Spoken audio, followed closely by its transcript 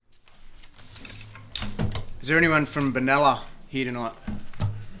Is there anyone from Benalla here tonight?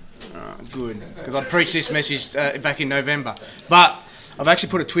 Good, because I preached this message back in November. But I've actually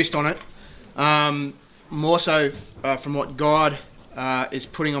put a twist on it, more so from what God is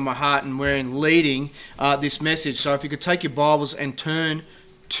putting on my heart and where in leading this message. So if you could take your Bibles and turn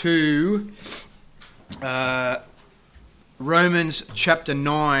to Romans chapter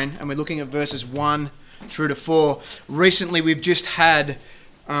 9, and we're looking at verses 1 through to 4. Recently we've just had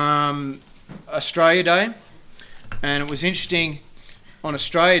Australia Day, and it was interesting on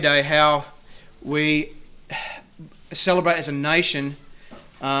Australia Day how we celebrate as a nation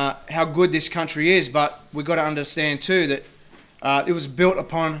how good this country is, but we've got to understand too that it was built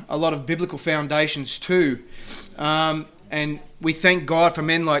upon a lot of biblical foundations too, and we thank God for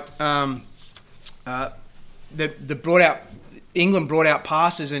men like that brought out, England brought out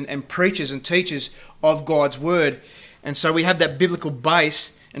pastors and preachers and teachers of God's word, and so we have that biblical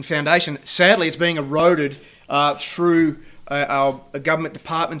base and foundation. Sadly, it's being eroded through our government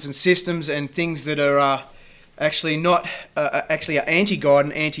departments and systems and things that are actually not actually are anti-God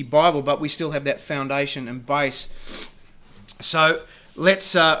and anti-Bible, but we still have that foundation and base. So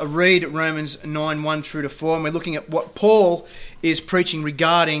let's read Romans 9, 1 through to 4, and we're looking at what Paul is preaching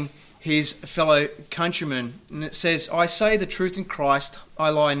regarding his fellow countrymen. And it says, "I say the truth in Christ, I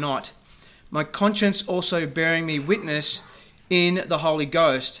lie not. My conscience also bearing me witness in the Holy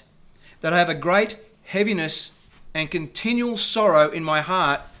Ghost, that I have a great heaviness and continual sorrow in my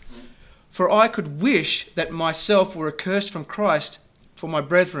heart, for I could wish that myself were accursed from Christ for my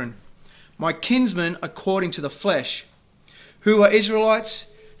brethren, my kinsmen according to the flesh, who are Israelites,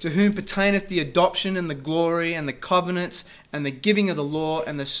 to whom pertaineth the adoption and the glory and the covenants and the giving of the law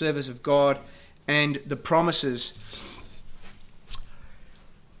and the service of God and the promises."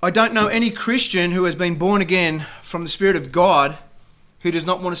 I don't know any Christian who has been born again from the Spirit of God who does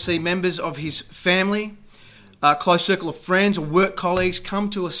not want to see members of his family, a close circle of friends or work colleagues come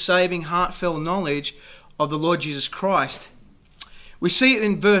to a saving, heartfelt knowledge of the Lord Jesus Christ. We see it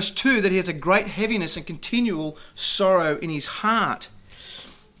in verse 2 that he has a great heaviness and continual sorrow in his heart.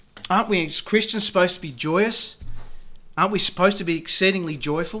 Aren't we as Christians supposed to be joyous? Aren't we supposed to be exceedingly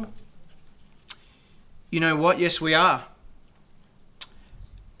joyful? You know what? Yes, we are.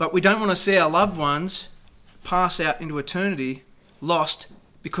 But we don't want to see our loved ones pass out into eternity lost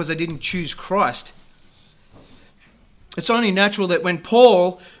because they didn't choose Christ. It's only natural that when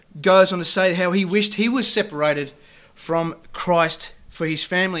Paul goes on to say how he wished he was separated from Christ for his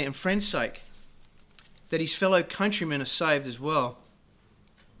family and friends' sake, that his fellow countrymen are saved as well.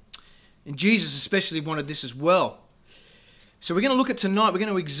 And Jesus especially wanted this as well. So we're going to look at tonight, we're going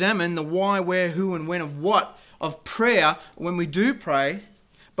to examine the why, where, who, and when of what of prayer when we do pray.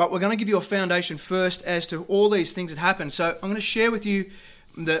 But we're going to give you a foundation first as to all these things that happen. So I'm going to share with you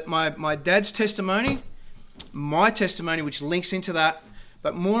my dad's testimony, my testimony, which links into that,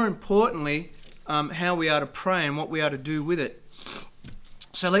 but more importantly, how we are to pray and what we are to do with it.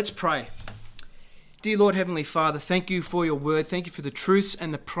 So let's pray. Dear Lord, Heavenly Father, thank you for your word. Thank you for the truths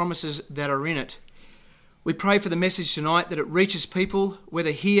and the promises that are in it. We pray for the message tonight that it reaches people,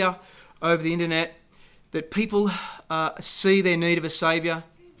 whether here, over the internet, that people see their need of a Saviour,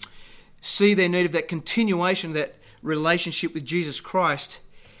 see their need of that continuation, of that relationship with Jesus Christ,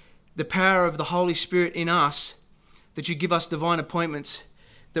 the power of the Holy Spirit in us, that you give us divine appointments,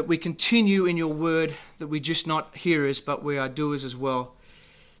 that we continue in your word, that we're just not hearers, but we are doers as well.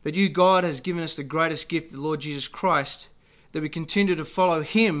 That you, God, has given us the greatest gift, the Lord Jesus Christ, that we continue to follow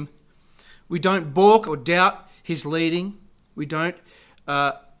him. We don't balk or doubt his leading. We don't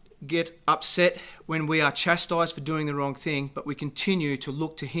get upset when we are chastised for doing the wrong thing, but we continue to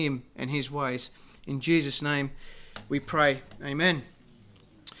look to him and his ways. In Jesus' name we pray. Amen.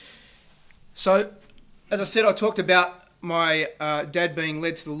 So, as I said, I talked about my dad being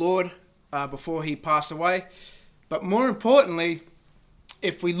led to the Lord before he passed away. But more importantly,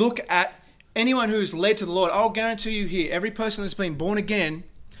 if we look at anyone who's led to the Lord, I'll guarantee you here, every person that's been born again,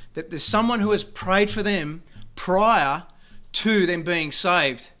 that there's someone who has prayed for them prior to them being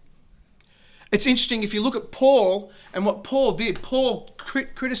saved. It's interesting, if you look at Paul and what Paul did, Paul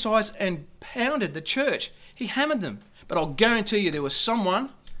criticised and pounded the church. He hammered them. But I'll guarantee you there was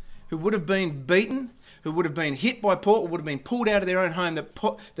someone who would have been beaten, who would have been hit by Paul, or would have been pulled out of their own home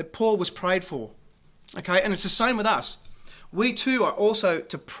that Paul was prayed for. Okay, and it's the same with us. We too are also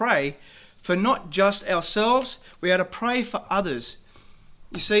to pray for not just ourselves, we are to pray for others.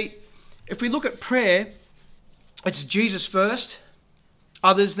 You see, if we look at prayer, it's Jesus first,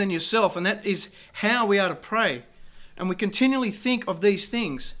 others than yourself, and that is how we are to pray. And we continually think of these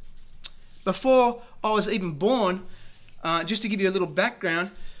things. Before I was even born, just to give you a little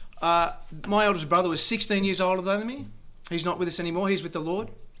background, My eldest brother was 16 years older than me. He's not with us anymore. He's with the Lord.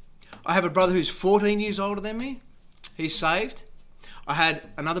 I have a brother who's 14 years older than me. He's saved. I had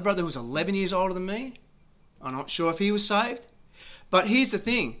another brother who was 11 years older than me. I'm not sure if he was saved. But here's the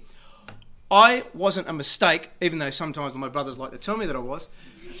thing. I wasn't a mistake, even though sometimes my brothers like to tell me that I was.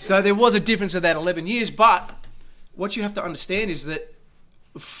 So there was a difference of that 11 years. But what you have to understand is that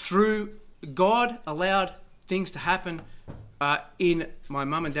through God allowed things to happen in my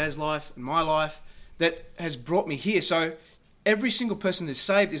mum and dad's life, and my life, that has brought me here. So every single person that's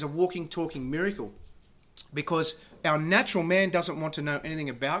saved is a walking, talking miracle, because our natural man doesn't want to know anything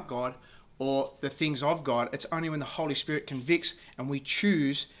about God or the things of God. It's only when the Holy Spirit convicts and we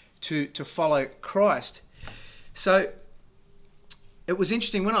choose to follow Christ. So it was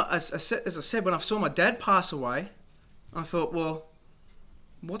interesting when as I said, when I saw my dad pass away, I thought, well,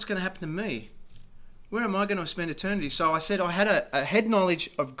 what's going to happen to me? Where am I going to spend eternity? So I said I had a head knowledge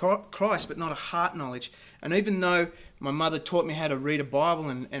of Christ, but not a heart knowledge. And even though my mother taught me how to read a Bible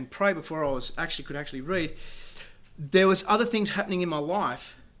and pray before I could actually read, there was other things happening in my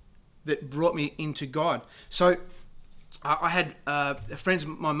life that brought me into God. So I had friends.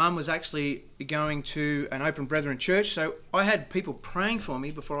 My mum was actually going to an Open Brethren church, so I had people praying for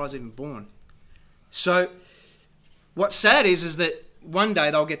me before I was even born. So what's sad is that one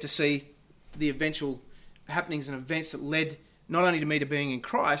day they'll get to see the eventual happenings and events that led not only to me to being in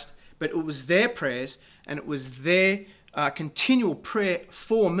Christ, but it was their prayers and it was their continual prayer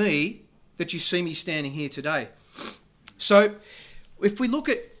for me that you see me standing here today. So if we look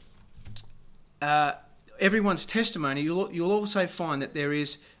at everyone's testimony, you'll also find that there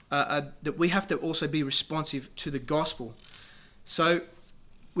is that we have to also be responsive to the gospel. So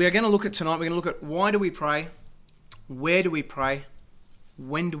we are going to look at tonight, we're going to look at why do we pray, where do we pray,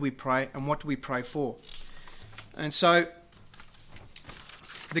 when do we pray, and what do we pray for. And so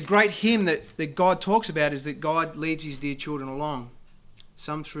the great hymn that God talks about is that God leads his dear children along,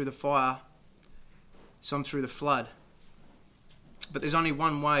 some through the fire, some through the flood. But there's only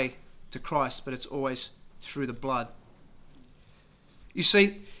one way to Christ, but it's always through the blood. You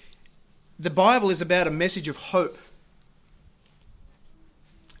see, the Bible is about a message of hope.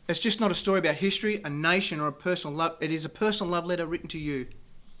 It's just not a story about history, a nation, or a personal love. It is a personal love letter written to you.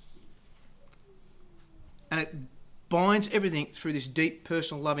 And it binds everything through this deep,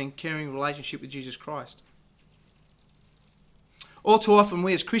 personal, loving, caring relationship with Jesus Christ. All too often,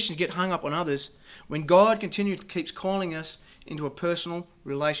 we as Christians get hung up on others when God continually keeps calling us into a personal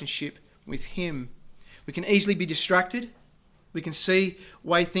relationship with him. We can easily be distracted. We can see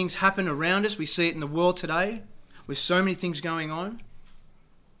way things happen around us. We see it in the world today with so many things going on,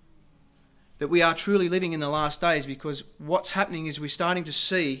 that we are truly living in the last days, because what's happening is we're starting to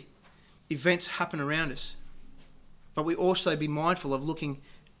see events happen around us. But we also be mindful of looking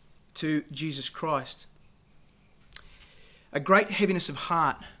to Jesus Christ. A great heaviness of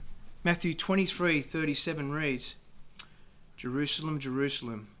heart. Matthew 23:37 reads, Jerusalem,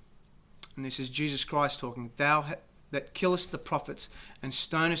 Jerusalem. And this is Jesus Christ talking. Thou that killest the prophets and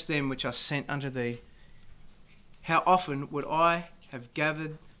stonest them which are sent unto thee. How often would I have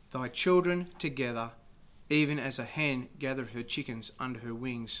gathered thy children together, even as a hen gathereth her chickens under her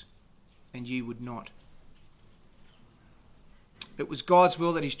wings, and ye would not. It was God's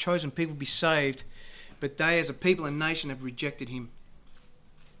will that his chosen people be saved, but they as a people and nation have rejected him.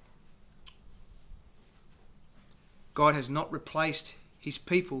 God has not replaced his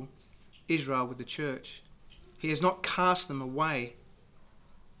people, Israel, with the church. He has not cast them away.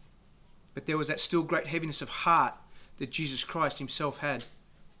 But there was that still great heaviness of heart that Jesus Christ himself had.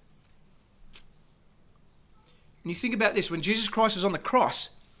 And you think about this, when Jesus Christ was on the cross,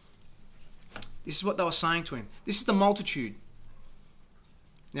 this is what they were saying to him. This is the multitude.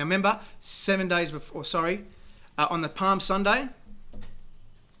 Now remember, 7 days before, on the Palm Sunday,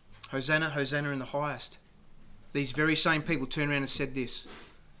 Hosanna, Hosanna in the highest. These very same people turned around and said this.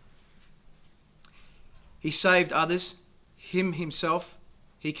 He saved others, him himself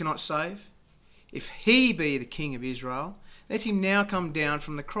he cannot save. If he be the King of Israel, let him now come down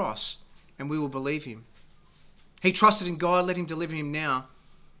from the cross, and we will believe him. He trusted in God, let him deliver him now,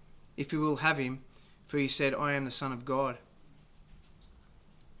 if he will have him, for he said, I am the Son of God.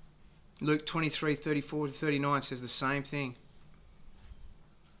 Luke 23:34-39 says the same thing.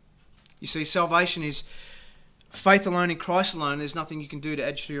 You see, salvation is faith alone in Christ alone. There's nothing you can do to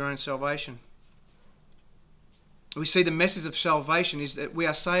add to your own salvation. We see the message of salvation is that we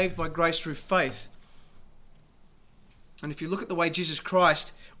are saved by grace through faith. And if you look at the way Jesus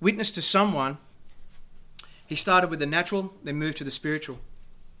Christ witnessed to someone, he started with the natural, then moved to the spiritual.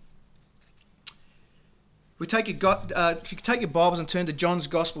 If you take your Bibles and turn to John's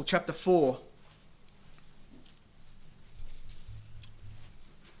Gospel, chapter 4.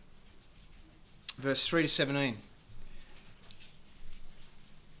 Verse 3 to 17.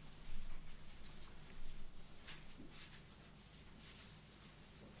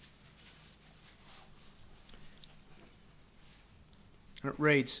 And it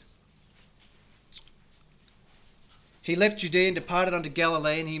reads, "He left Judea and departed unto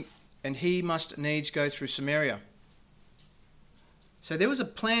Galilee, and he must needs go through Samaria." So there was a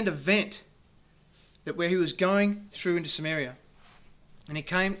planned event that where he was going through into Samaria. And he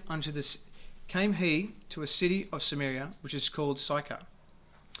came to a city of Samaria, which is called Sychar,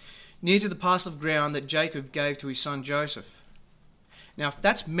 near to the parcel of ground that Jacob gave to his son Joseph. Now, if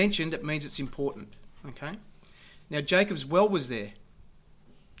that's mentioned, it means it's important. Okay? Now, Jacob's well was there.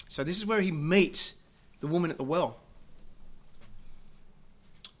 So this is where he meets the woman at the well.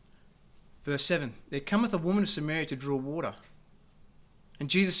 Verse 7, "There cometh a woman of Samaria to draw water. And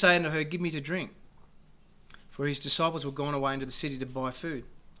Jesus said unto her, Give me to drink. For his disciples were gone away into the city to buy food,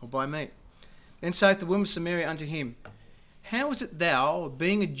 or buy meat. Then saith the woman of Samaria unto him, How is it thou,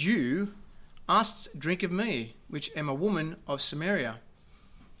 being a Jew, askest drink of me, which am a woman of Samaria?"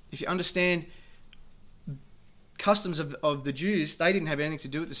 If you understand customs of the Jews, they didn't have anything to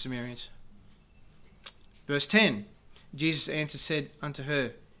do with the Samaritans. Verse 10, "Jesus answered said unto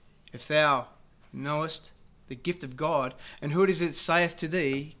her, If thou knowest the gift of God, and who it is that saith to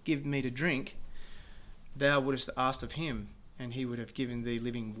thee, Give me to drink, thou wouldest asked of him, and he would have given thee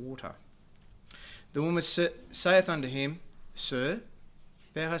living water. The woman saith unto him, Sir,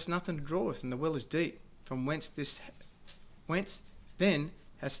 thou hast nothing to draw with, and the well is deep. From whence then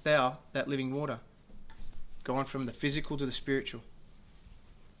hast thou that living water?" Gone from the physical to the spiritual.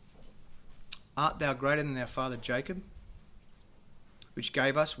 "Art thou greater than our father Jacob, which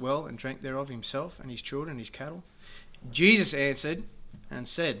gave us well and drank thereof himself, and his children, and his cattle? Jesus answered and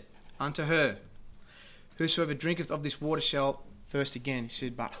said unto her, Whosoever drinketh of this water shall thirst again. He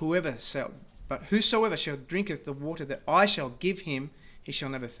said, But whosoever shall drinketh the water that I shall give him, he shall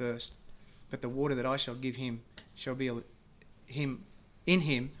never thirst. But the water that I shall give him shall be in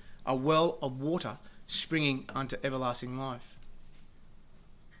him a well of water springing unto everlasting life."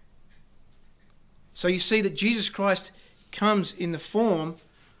 So you see that Jesus Christ comes in the form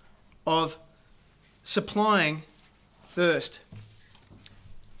of supplying thirst.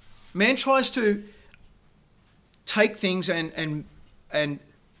 Man tries to take things and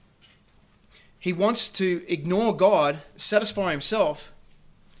he wants to ignore God, satisfy himself,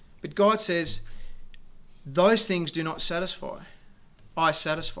 but God says, those things do not satisfy. I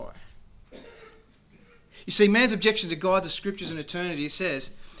satisfy. You see, man's objection to God, the scriptures and eternity, it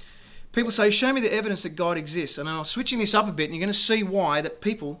says, people say, show me the evidence that God exists. And I'm switching this up a bit, and you're going to see why that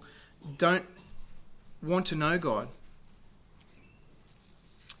people don't want to know God.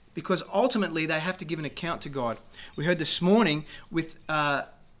 Because ultimately they have to give an account to God. We heard this morning with our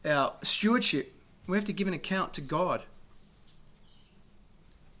stewardship, we have to give an account to God.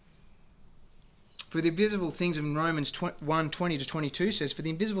 For the invisible things in Romans 1:20 to 22 says, For the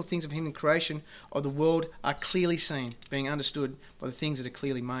invisible things of him in creation of the world are clearly seen, being understood by the things that are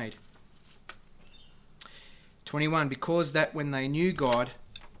clearly made. 21, because that when they knew God,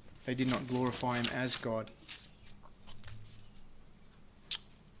 they did not glorify him as God.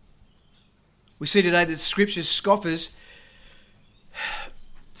 We see today that the scriptures scoffers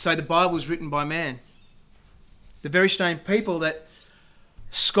say the Bible was written by man. The very same people that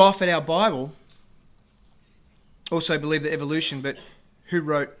scoff at our Bible also believe the evolution, but who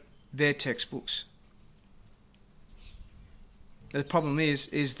wrote their textbooks? The problem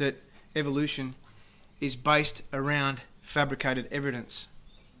is that evolution is based around fabricated evidence.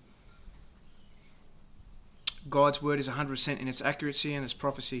 God's word is 100% in its accuracy and its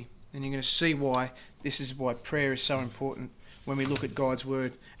prophecy, and you're going to see why this is why prayer is so important when we look at God's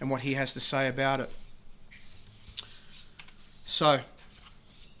word and what he has to say about it. So,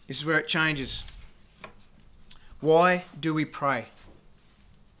 this is where it changes. Why do we pray?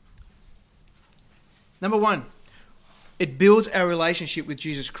 Number one, it builds our relationship with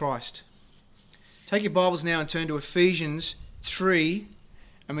Jesus Christ. Take your Bibles now and turn to Ephesians 3,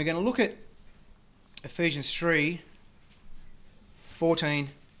 and we're going to look at Ephesians 3,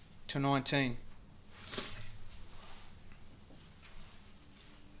 14 to 19.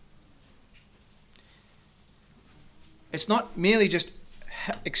 It's not merely just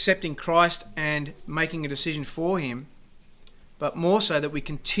accepting Christ and making a decision for him, but more so that we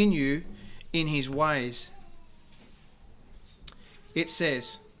continue in his ways. It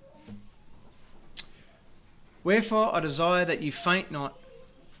says, Wherefore I desire that you faint not,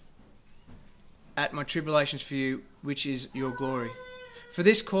 at my tribulations for you, which is your glory. For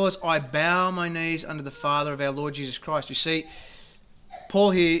this cause I bow my knees under the Father of our Lord Jesus Christ. You see,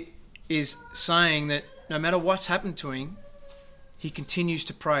 Paul here is saying that no matter what's happened to him, he continues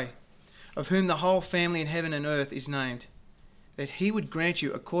to pray, of whom the whole family in heaven and earth is named, that he would grant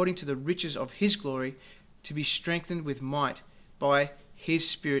you, according to the riches of his glory, to be strengthened with might by his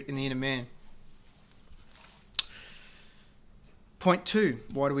Spirit in the inner man. Point 2,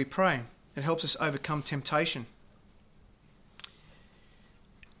 why do we pray? It helps us overcome temptation.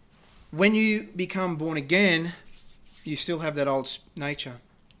 When you become born again, you still have that old nature.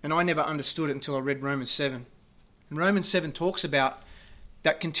 And I never understood it until I read Romans 7. And Romans 7 talks about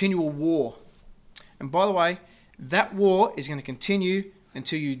that continual war. And by the way, that war is going to continue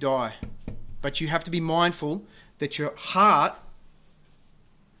until you die. But you have to be mindful that your heart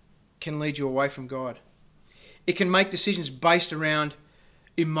can lead you away from God. It can make decisions based around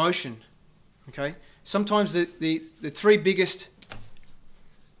emotion. Okay? Sometimes the three biggest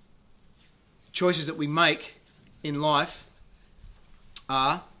choices that we make in life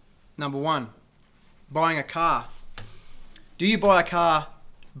are, number 1, buying a car. Do you buy a car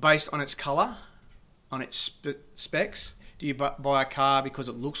based on its colour, on its specs? Do you buy a car because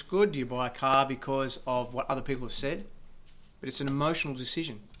it looks good? Do you buy a car because of what other people have said? But it's an emotional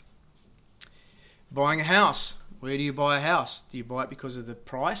decision. Buying a house. Where do you buy a house? Do you buy it because of the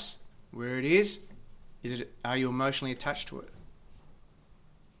price? Where it is? Are you emotionally attached to it?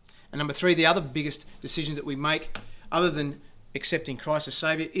 And number 3, the other biggest decision that we make, other than accepting Christ as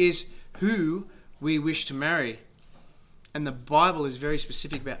Saviour, is who we wish to marry. And the Bible is very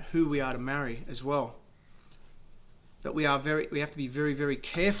specific about who we are to marry as well. That we have to be very, very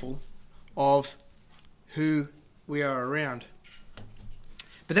careful of who we are around.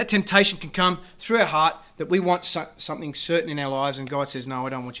 But that temptation can come through our heart that we want something certain in our lives, and God says, no, I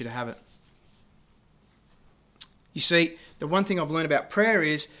don't want you to have it. You see, the one thing I've learned about prayer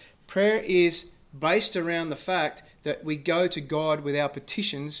is based around the fact that we go to God with our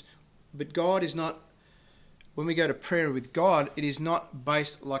petitions, but God is not, when we go to prayer with God, it is not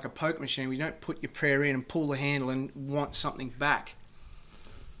based like a poke machine. We don't put your prayer in and pull the handle and want something back.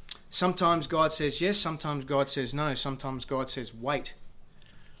 Sometimes God says yes, sometimes God says no, sometimes God says wait.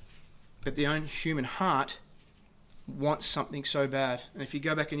 But the own human heart wants something so bad. And if you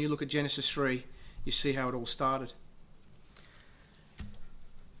go back and you look at Genesis 3, you see how it all started.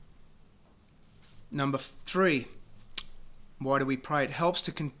 Number 3, why do we pray? It helps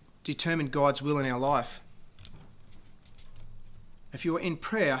to determine God's will in our life. If you're in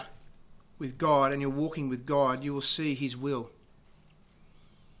prayer with God and you're walking with God, you will see His will.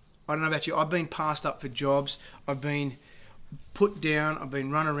 I don't know about you, I've been passed up for jobs, I've been put down, I've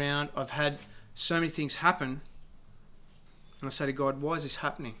been run around, I've had so many things happen, and I say to God, why is this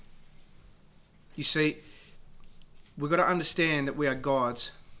happening? You see, we've got to understand that we are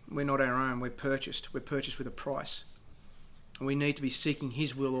God's. We're not our own. We're purchased. We're purchased with a price. And we need to be seeking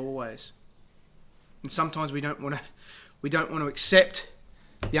His will always. And sometimes we don't want to accept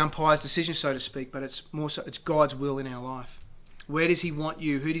the umpire's decision, so to speak, but it's more so it's God's will in our life. Where does He want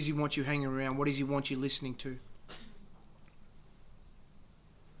you? Who does He want you hanging around? What does He want you listening to?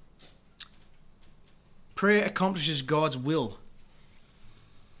 Prayer accomplishes God's will.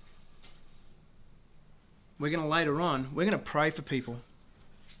 We're going to pray for people.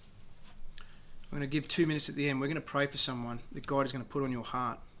 I'm going to give 2 minutes at the end. We're going to pray for someone that God is going to put on your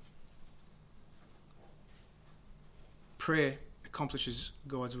heart. Prayer accomplishes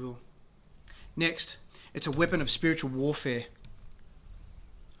God's will. Next, it's a weapon of spiritual warfare.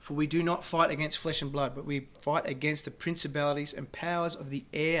 For we do not fight against flesh and blood, but we fight against the principalities and powers of the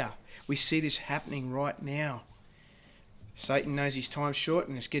air. We see this happening right now. Satan knows his time's short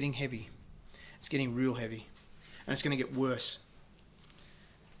and it's getting heavy. It's getting real heavy. And it's going to get worse.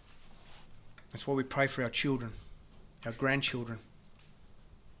 That's why we pray for our children, our grandchildren.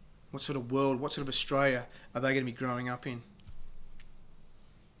 What sort of world, what sort of Australia are they going to be growing up in?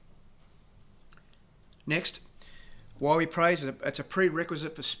 Next, why we pray is it's a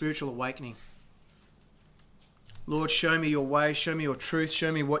prerequisite for spiritual awakening. Lord, show me your way, show me your truth,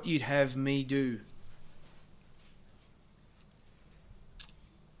 show me what you'd have me do.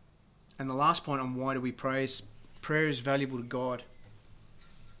 And the last point on why do we pray is prayer is valuable to God.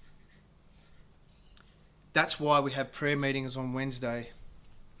 That's why we have prayer meetings on Wednesday.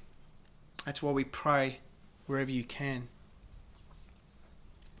 That's why we pray wherever you can.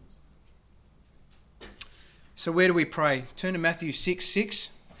 So where do we pray? Turn to Matthew 6:6.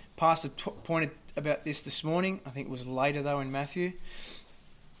 Pastor pointed about this morning. I think it was later though in Matthew.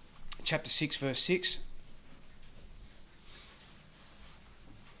 Chapter 6 verse 6.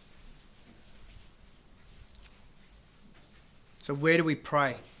 So where do we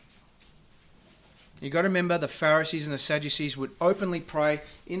pray? You've got to remember the Pharisees and the Sadducees would openly pray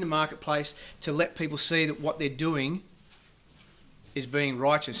in the marketplace to let people see that what they're doing is being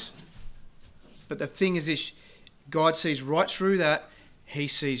righteous. But the thing is this, God sees right through that. He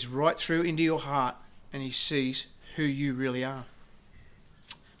sees right through into your heart, and he sees who you really are.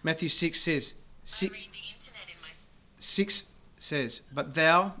 Matthew 6 says, 6 says, but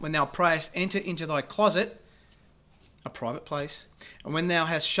thou, when thou prayest, enter into thy closet, a private place, and when thou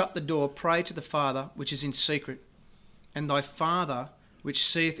hast shut the door, pray to the Father which is in secret, and thy Father which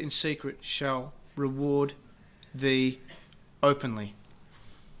seeth in secret shall reward thee openly.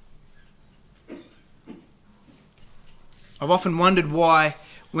 I've often wondered why,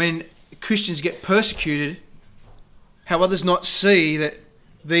 when Christians get persecuted, how others not see that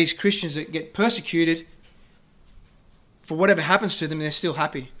these Christians that get persecuted, for whatever happens to them, they're still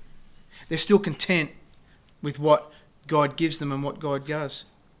happy. They're still content with what God gives them and what God does.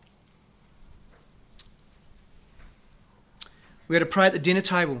 We had to pray at the dinner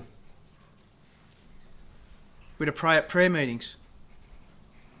table. We had to pray at prayer meetings.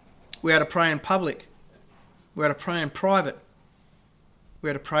 We had to pray in public. We had to pray in private. We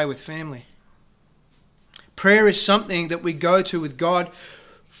had to pray with family. Prayer is something that we go to with God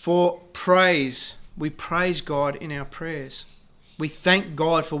for praise. We praise God in our prayers. We thank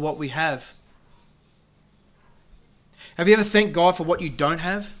God for what we have. Have you ever thanked God for what you don't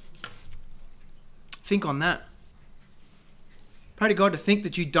have? Think on that. Pray to God to think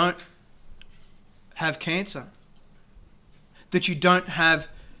that you don't have cancer, that you don't have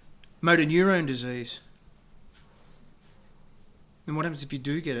motor neurone disease. Then what happens if you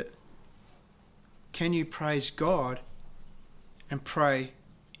do get it? Can you praise God and pray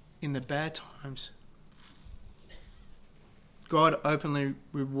in the bad times? God openly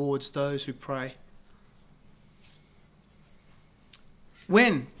rewards those who pray.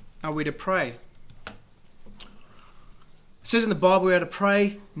 When are we to pray? It says in the Bible we are to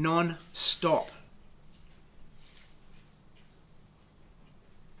pray non-stop.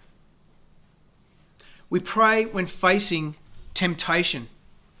 We pray when facing temptation.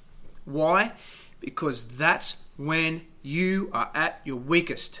 Why? Because that's when you are at your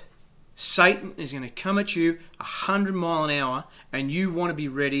weakest. Satan is going to come at you 100 miles an hour, and you want to be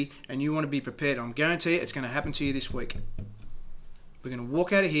ready and you want to be prepared. I'm guarantee it's going to happen to you this week. We're going to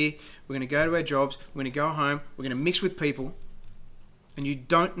walk out of here, we're going to go to our jobs, we're going to go home, we're going to mix with people, and you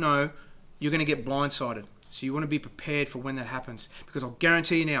don't know, you're going to get blindsided. So you want to be prepared for when that happens. Because I'll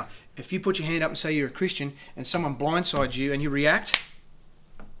guarantee you now, if you put your hand up and say you're a Christian and someone blindsides you and you react,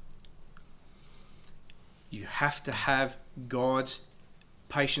 you have to have God's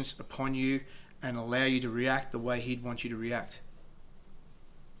patience upon you and allow you to react the way He'd want you to react.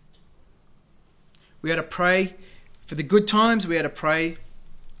 We had to pray for the good times, we had to pray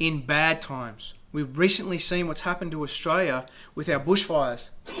in bad times. We've recently seen what's happened to Australia with our bushfires.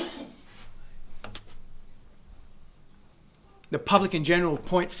 The public in general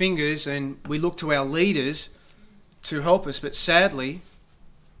point fingers and we look to our leaders to help us, but sadly,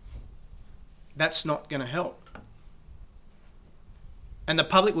 that's not going to help. And the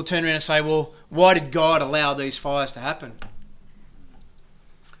public will turn around and say, well, why did God allow these fires to happen?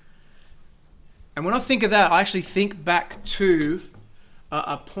 And when I think of that, I actually think back to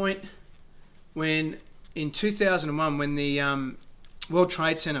a point when, in 2001, when the World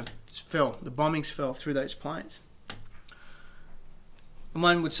Trade Center fell, the bombings fell through those planes. And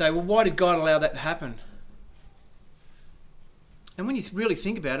one would say, well, why did God allow that to happen? And when you really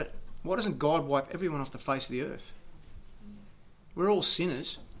think about it, why doesn't God wipe everyone off the face of the earth? We're all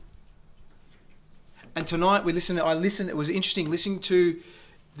sinners. And tonight I listened, it was interesting listening to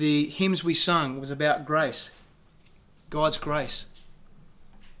the hymns we sung. It was about grace. God's grace.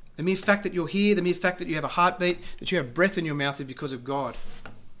 The mere fact that you're here, the mere fact that you have a heartbeat, that you have breath in your mouth is because of God.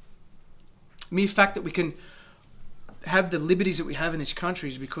 The mere fact that we can have the liberties that we have in this country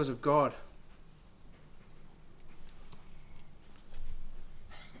is because of God.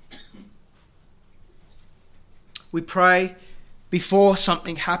 We pray before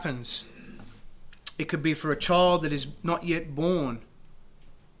something happens. It could be for a child that is not yet born.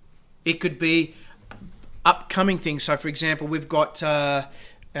 It could be upcoming things. So, for example, we've got a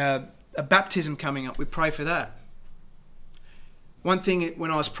baptism coming up. We pray for that. One thing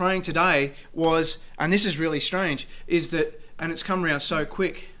when I was praying today was, and this is really strange, is that, and it's come around so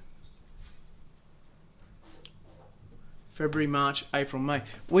quick, February, March, April, May.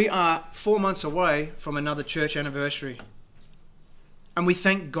 We are 4 months away from another church anniversary. And we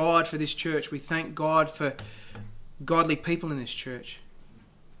thank God for this church. We thank God for godly people in this church.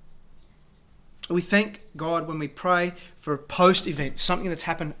 We thank God when we pray for a post-event, something that's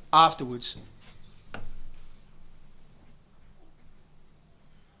happened afterwards.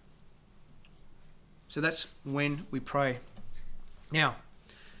 So that's when we pray. Now,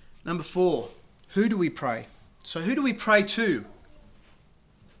 number 4, who do we pray? So who do we pray to?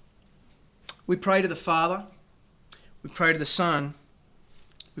 We pray to the Father, we pray to the Son,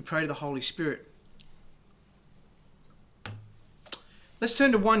 we pray to the Holy Spirit. Let's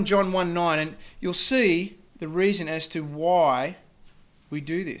turn to 1 John 1:9 and you'll see the reason as to why we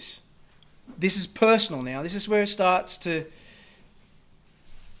do this. This is personal now. This is where it starts to...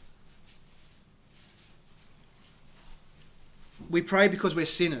 We pray because we're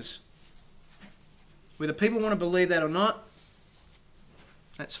sinners. Whether people want to believe that or not,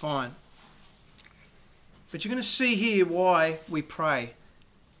 that's fine. But you're going to see here why we pray,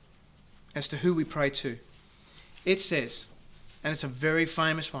 as to who we pray to. It says, and it's a very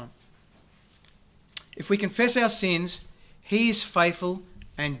famous one, if we confess our sins, He is faithful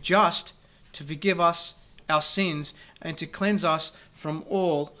and just to forgive us our sins and to cleanse us from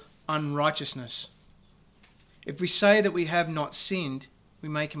all unrighteousness. If we say that we have not sinned, we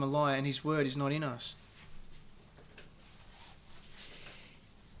make Him a liar and His word is not in us.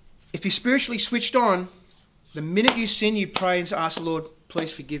 If you're spiritually switched on, the minute you sin, you pray and ask the Lord,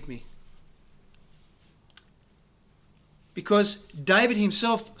 please forgive me. Because David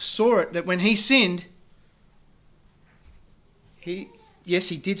himself saw it, that when he sinned, he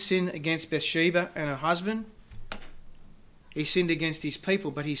did sin against Bathsheba and her husband. He sinned against his people,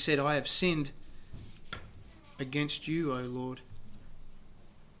 but he said, I have sinned against you, O Lord.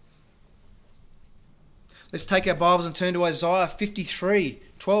 Let's take our Bibles and turn to Isaiah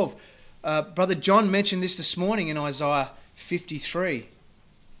 53:12. Brother John mentioned this morning in Isaiah 53.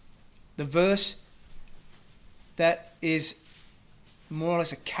 The verse that is more or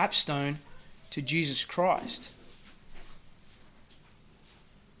less a capstone to Jesus Christ.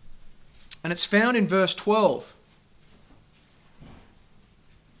 And it's found in verse 12.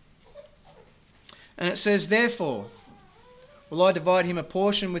 And it says, therefore, will I divide him a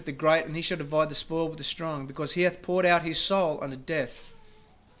portion with the great, and he shall divide the spoil with the strong, because he hath poured out his soul unto death.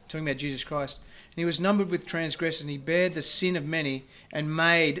 Talking about Jesus Christ. And he was numbered with transgressors, and he bare the sin of many, and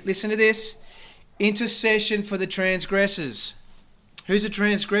made, listen to this, intercession for the transgressors. Who's a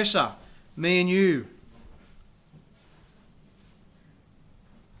transgressor? Me and you.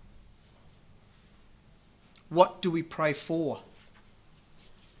 What do we pray for?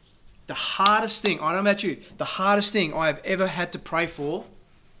 The hardest thing, I don't know about you, the hardest thing I have ever had to pray for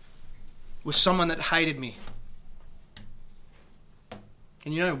was someone that hated me.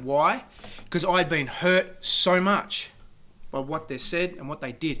 And you know why? Because I'd been hurt so much by what they said and what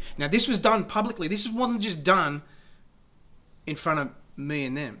they did. Now this was done publicly. This wasn't just done in front of me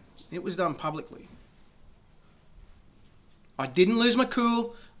and them. It was done publicly. I didn't lose my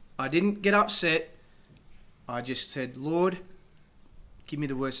cool. I didn't get upset. I just said, Lord, give me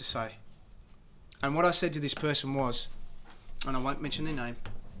the words to say. And what I said to this person was, and I won't mention their name,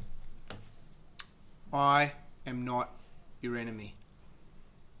 I am not your enemy.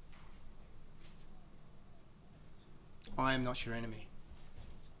 I am not your enemy.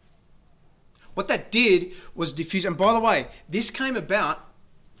 What that did was diffuse. And by the way, this came about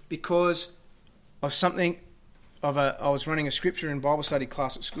because of something I was running a scripture and Bible study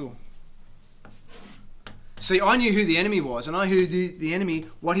class at school. See, I knew who the enemy was, and I knew the enemy,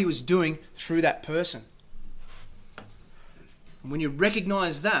 what he was doing through that person. And when you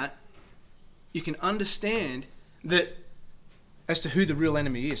recognize that, you can understand that as to who the real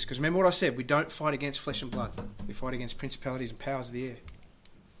enemy is. Because remember what I said, we don't fight against flesh and blood. We fight against principalities and powers of the air.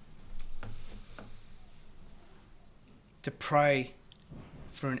 To pray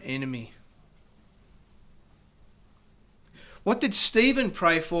for an enemy. What did Stephen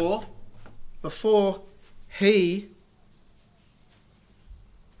pray for before he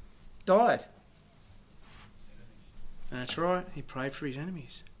died? That's right, he prayed for his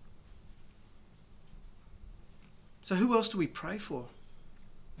enemies. So who else do we pray for?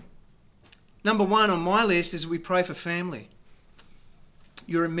 Number 1 on my list is we pray for family.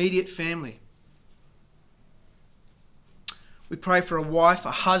 Your immediate family. We pray for a wife,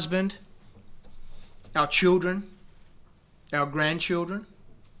 a husband, our children, our grandchildren.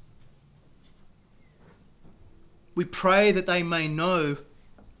 We pray that they may know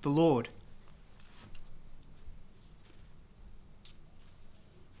the Lord.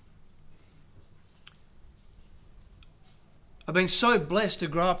 I've been so blessed to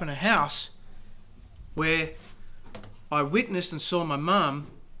grow up in a house where I witnessed and saw my mum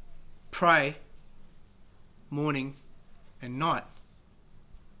pray morning and night.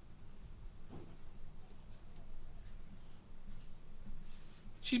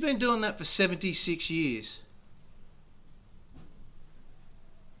 She's been doing that for 76 years.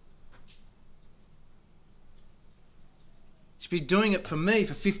 She's been doing it for me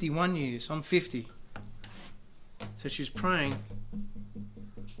for 51 years. I'm 50. So she was praying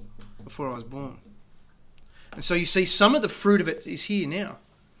before I was born. And so you see, some of the fruit of it is here now.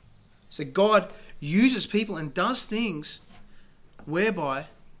 So God uses people and does things whereby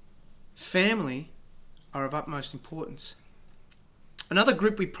family are of utmost importance. Another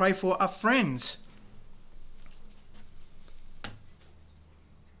group we pray for are friends.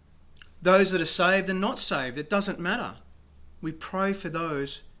 Those that are saved and not saved, it doesn't matter. We pray for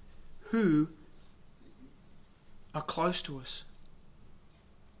those who are close to us.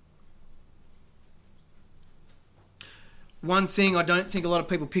 One thing I don't think a lot of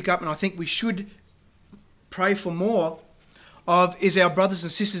people pick up, and I think we should pray for more of, is our brothers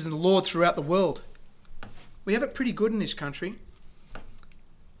and sisters in the Lord throughout the world. We have it pretty good in this country.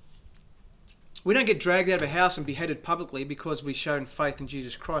 We don't get dragged out of a house and beheaded publicly because we've shown faith in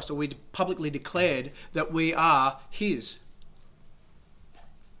Jesus Christ, or we publicly declared that we are His.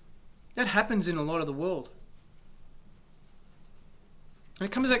 That happens in a lot of the world. And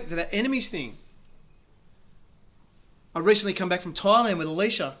it comes back to that enemies thing. I recently come back from Thailand with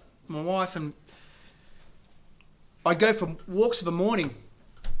Alicia, my wife, and I'd go for walks of a morning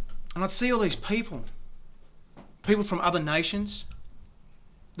and I'd see all these people from other nations,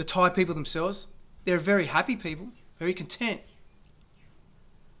 the Thai people themselves. They're very happy people, very content.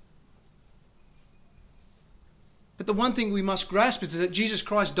 But the one thing we must grasp is that Jesus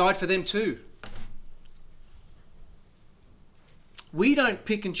Christ died for them too. We don't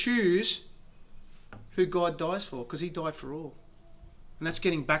pick and choose who God dies for, because He died for all. And that's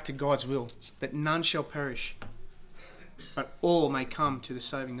getting back to God's will, that none shall perish, but all may come to the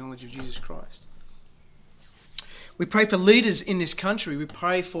saving knowledge of Jesus Christ. We pray for leaders in this country. We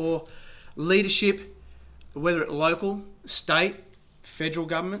pray for leadership, whether at local, state, federal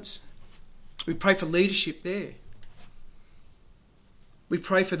governments. We pray for leadership there. We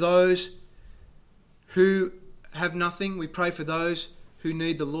pray for those who have nothing. We pray for those who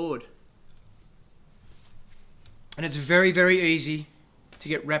need the Lord. And it's very, very easy to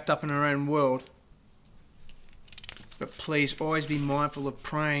get wrapped up in our own world. But please always be mindful of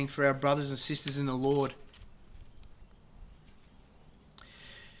praying for our brothers and sisters in the Lord.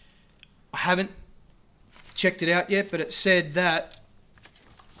 I haven't checked it out yet, but it said that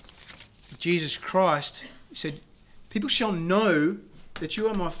Jesus Christ said, people shall know that you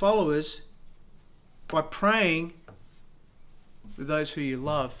are my followers by praying for those who you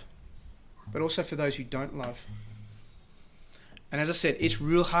love, but also for those who don't love. And as I said, it's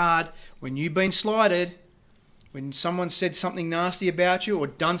real hard when you've been slighted, when someone said something nasty about you or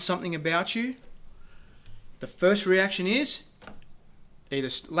done something about you. The first reaction is either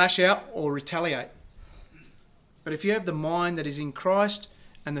lash out or retaliate. But if you have the mind that is in Christ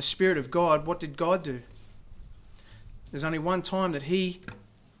and the Spirit of God, what did God do? There's only one time that He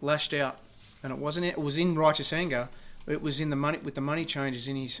lashed out, and it was in righteous anger. It was in the money, with the money changers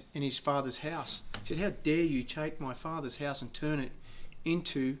in his father's house. He said, "How dare you take my father's house and turn it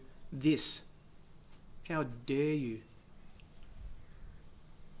into this? How dare you?"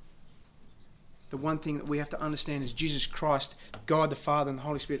 The one thing that we have to understand is Jesus Christ, God the Father and the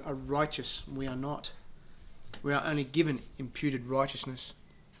Holy Spirit are righteous. We are not. We are only given imputed righteousness.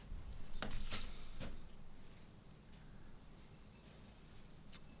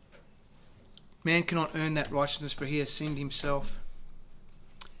 Man cannot earn that righteousness, for he has sinned himself.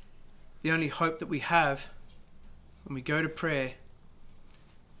 The only hope that we have when we go to prayer,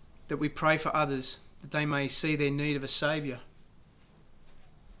 that we pray for others, that they may see their need of a Saviour.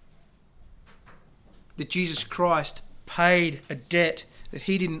 That Jesus Christ paid a debt that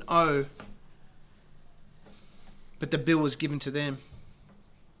He didn't owe, but the bill was given to them.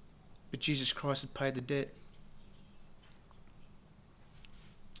 But Jesus Christ had paid the debt.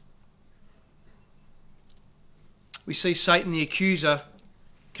 We see Satan the accuser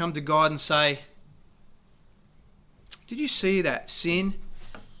come to God and say, "Did you see that sin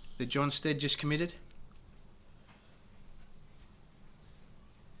that John Stead just committed?"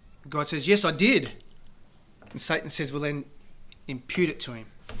 God says, "Yes, I did." And Satan says, "Well then, impute it to him."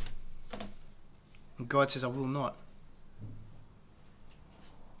 And God says, "I will not."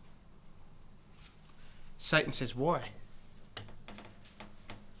 Satan says, "Why?"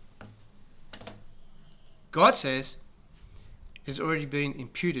 God says, "It has already been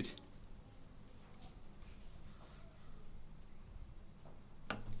imputed."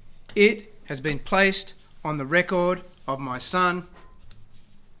 It has been placed on the record of my Son,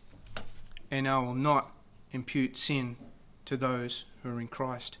 and I will not impute sin to those who are in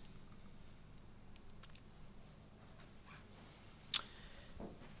Christ.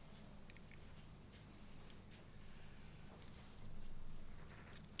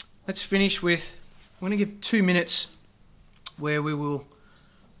 Let's finish with, I'm going to give 2 minutes where we will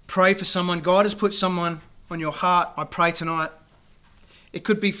pray for someone. God has put someone on your heart, I pray tonight. It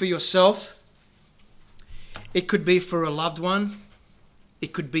could be for yourself. It could be for a loved one.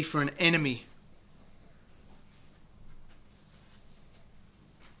 It could be for an enemy.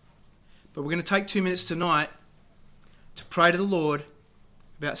 But we're going to take 2 minutes tonight to pray to the Lord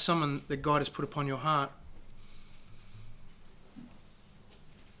about someone that God has put upon your heart.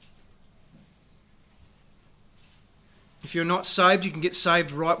 If you're not saved, you can get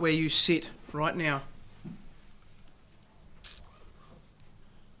saved right where you sit right now.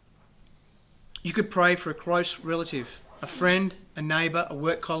 You could pray for a close relative, a friend, a neighbour, a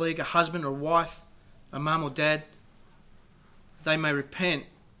work colleague, a husband or a wife, a mum or dad. They may repent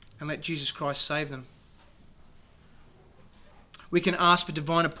and let Jesus Christ save them. We can ask for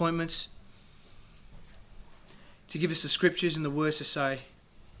divine appointments to give us the scriptures and the words to say.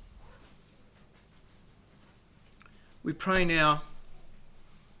 We pray now,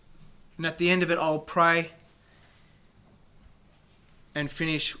 and at the end of it I'll pray and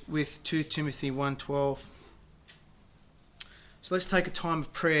finish with 2 Timothy 1:12. So let's take a time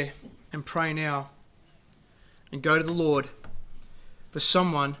of prayer and pray now and go to the Lord for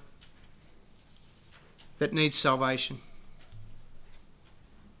someone that needs salvation.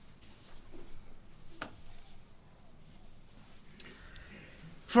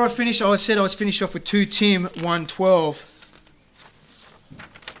 Before I finish, I said I was finish off with 2 Tim 1:12.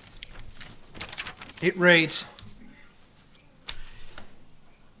 It reads,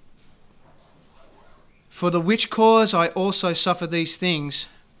 "For the which cause I also suffer these things,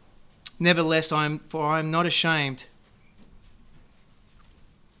 nevertheless I am not ashamed.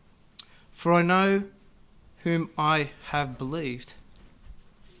 For I know whom I have believed,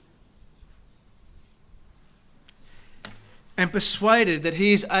 and persuaded that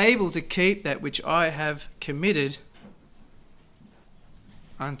he is able to keep that which I have committed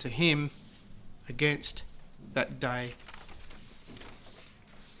unto him against that day."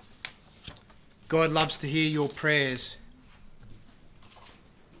 God loves to hear your prayers.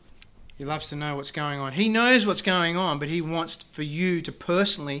 He loves to know what's going on. He knows what's going on, but he wants for you to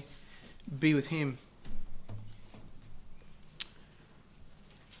personally be with him.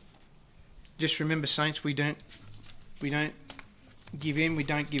 Just remember, saints, we don't give in, we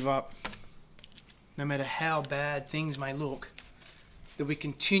don't give up. No matter how bad things may look, that we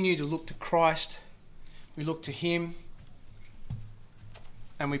continue to look to Christ, we look to him,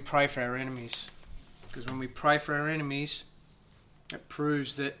 and we pray for our enemies. Because when we pray for our enemies, it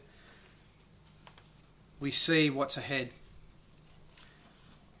proves that we see what's ahead.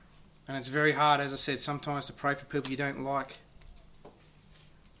 And it's very hard, as I said, sometimes to pray for people you don't like.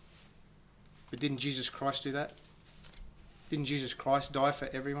 But didn't Jesus Christ do that? Didn't Jesus Christ die for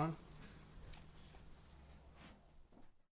everyone?